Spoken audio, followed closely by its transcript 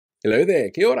Hello there,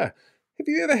 kia ora. Have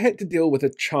you ever had to deal with a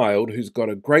child who's got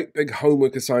a great big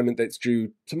homework assignment that's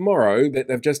due tomorrow that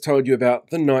they've just told you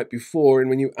about the night before, and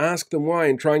when you ask them why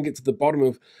and try and get to the bottom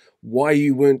of why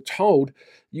you weren't told,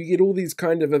 you get all these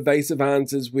kind of evasive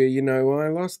answers where, I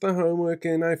lost the homework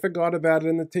and I forgot about it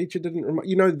and the teacher didn't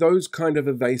remind, those kind of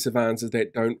evasive answers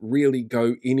that don't really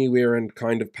go anywhere and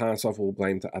kind of pass off all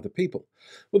blame to other people.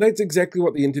 Well, that's exactly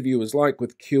what the interview was like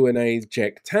with Q&A's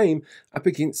Jack Tames up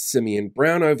against Simeon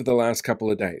Brown over the last couple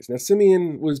of days. Now,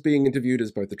 Simeon was being interviewed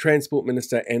as both the Transport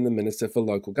Minister and the Minister for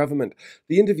Local Government.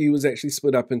 The interview was actually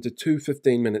split up into two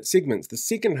 15-minute segments, the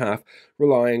second half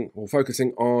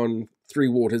focusing on Three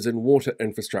Waters and water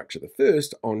infrastructure, the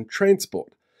first on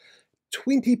transport.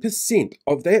 20%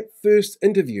 of that first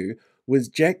interview was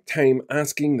Jack Tames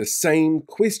asking the same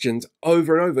questions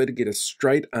over and over to get a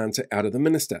straight answer out of the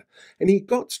minister. And he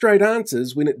got straight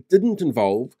answers when it didn't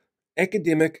involve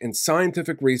academic and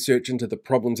scientific research into the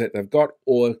problems that they've got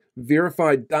or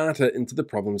verified data into the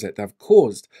problems that they've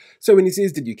caused. So when he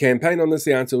says, did you campaign on this?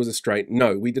 The answer was a straight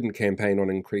no. We didn't campaign on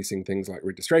increasing things like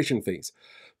registration fees.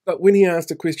 But when he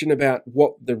asked a question about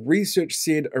what the research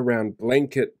said around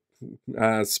blanket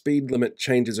speed limit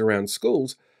changes around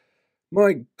schools,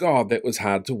 my God, that was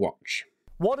hard to watch.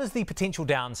 What is the potential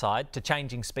downside to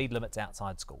changing speed limits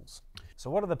outside schools? So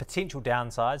what are the potential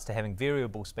downsides to having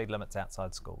variable speed limits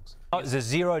outside schools? Is there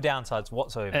zero downsides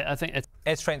whatsoever? I think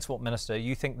as Transport Minister,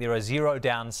 you think there are zero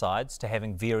downsides to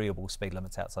having variable speed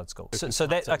limits outside schools? So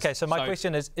my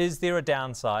question is there a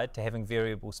downside to having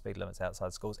variable speed limits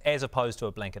outside schools as opposed to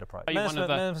a blanket approach? One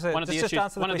of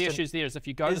the issues there is if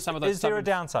you go to some of those... Is there a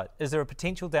downside? Is there a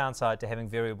potential downside to having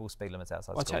variable speed limits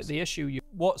outside schools? The issue...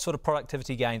 What sort of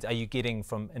productivity gains are you getting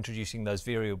from introducing those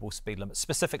variable speed limits,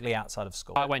 specifically outside of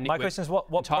school? My question is what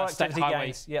productivity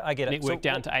gains... Yeah, I get it. Network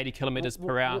down to 80 kilometres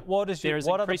per hour. There is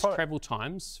increased travel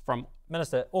times from...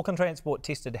 Minister, Auckland Transport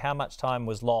tested how much time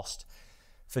was lost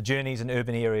for journeys in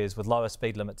urban areas with lower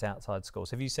speed limits outside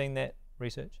schools. Have you seen that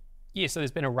research? Yeah, so there's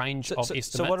been a range of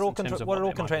estimates. So what did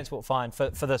Auckland Transport find for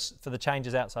the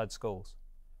changes outside schools?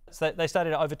 So they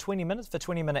studied over 20 minutes for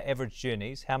 20-minute average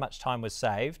journeys, how much time was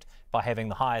saved by having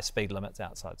the higher speed limits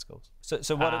outside schools.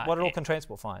 So what did Auckland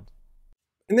Transport find?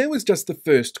 And that was just the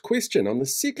first question. On the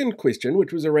second question,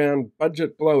 which was around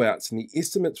budget blowouts and the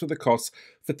estimates for the costs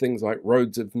for things like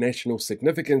roads of national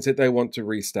significance that they want to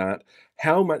restart,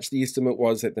 how much the estimate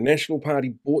was that the National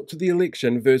Party brought to the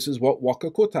election versus what Waka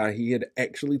Kotahi had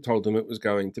actually told them it was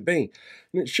going to be.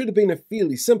 And it should have been a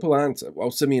fairly simple answer.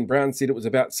 While Simeon Brown said it was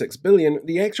about $6 billion,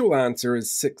 the actual answer is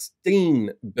 $16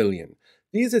 billion.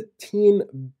 There's a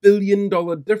 $10 billion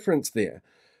difference there.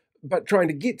 But trying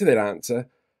to get to that answer,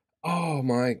 oh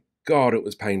my God, it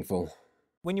was painful.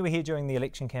 When you were here during the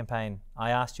election campaign, I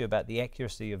asked you about the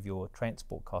accuracy of your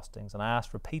transport costings, and I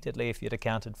asked repeatedly if you'd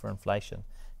accounted for inflation.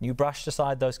 And you brushed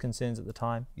aside those concerns at the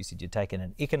time. You said you'd taken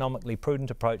an economically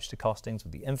prudent approach to costings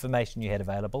with the information you had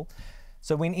available.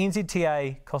 So when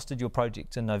NZTA costed your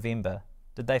project in November,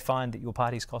 did they find that your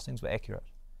party's costings were accurate?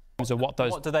 So what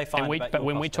did they find? But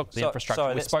when we took the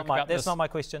infrastructure, we spoke about this. That's not my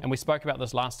question. And we spoke about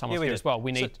this last time I was here as well.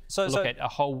 We need to look at a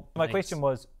whole... My question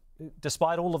was,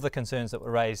 despite all of the concerns that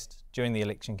were raised during the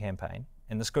election campaign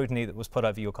and the scrutiny that was put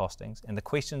over your costings and the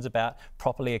questions about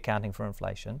properly accounting for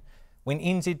inflation, when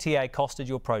NZTA costed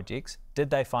your projects, did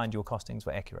they find your costings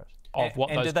were accurate? Of what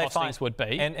those costings would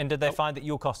be. And did they find that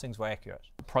your costings were accurate?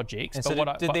 Projects. And so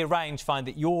did their range find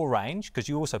that your range, because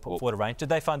you also put forward a range, did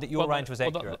they find that your range was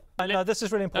accurate? No, this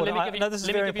is really important. This is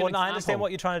very important. I understand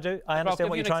what you're trying to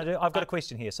do. I've got a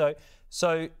question here.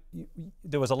 So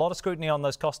there was a lot of scrutiny on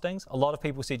those costings. A lot of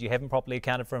people said you haven't properly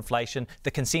accounted for inflation,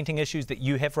 the consenting issues that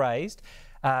you have raised.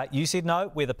 You said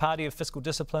no, we're the party of fiscal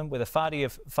discipline, we're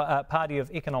the party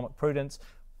of economic prudence.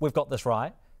 We've got this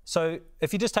right. So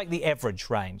if you just take the average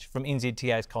range from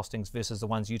NZTA's costings versus the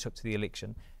ones you took to the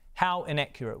election, how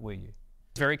inaccurate were you?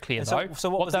 It's very clear though. So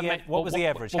what was the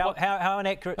average? How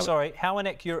inaccurate? Sorry, how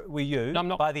inaccurate were you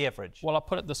by the average? Well, I'll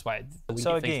put it this way.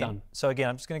 So again, I'm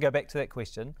just going to go back to that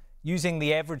question. Using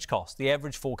the average cost, the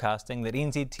average forecasting that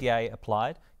NZTA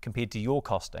applied compared to your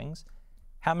costings,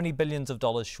 how many billions of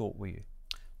dollars short were you?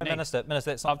 Minister,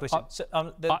 that's not the question.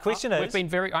 The question is... We've been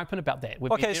very open about that.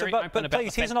 But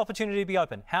please, here's an opportunity to be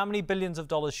open. How many billions of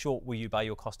dollars short were you by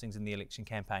your costings in the election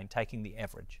campaign, taking the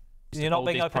average? You're not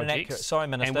being open and accurate. Sorry,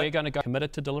 Minister. And we're going to go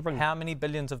committed to delivering. How many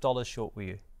billions of dollars short were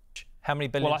you? How many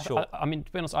billions short? I mean,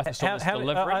 to be honest, I think it's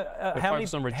delivery. We're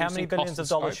focused on reducing how many billions of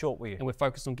dollars short were you? And we're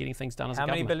focused on getting things done as a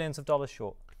government. How many billions of dollars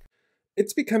short?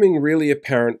 It's becoming really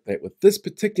apparent that with this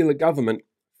particular government,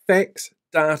 facts,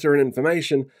 data and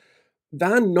information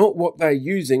they're not what they're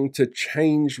using to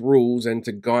change rules and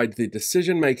to guide their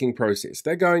decision-making process.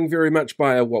 They're going very much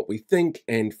by what we think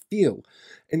and feel.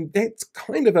 And that's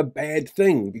kind of a bad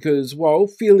thing because while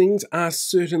feelings are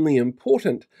certainly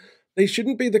important, they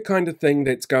shouldn't be the kind of thing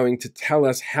that's going to tell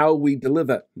us how we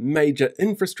deliver major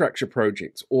infrastructure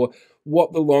projects or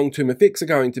what the long-term effects are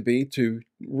going to be to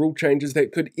rule changes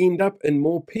that could end up in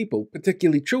more people,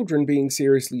 particularly children, being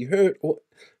seriously hurt or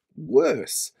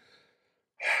worse.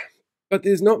 But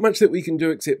there's not much that we can do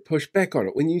except push back on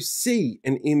it. When you see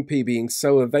an MP being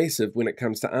so evasive when it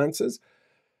comes to answers,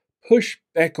 push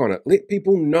back on it. Let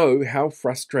people know how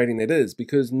frustrating that is,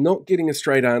 because not getting a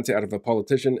straight answer out of a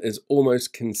politician is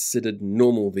almost considered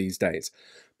normal these days.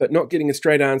 But not getting a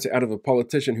straight answer out of a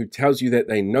politician who tells you that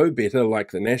they know better,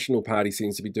 like the National Party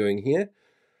seems to be doing here,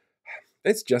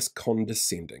 that's just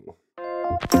condescending.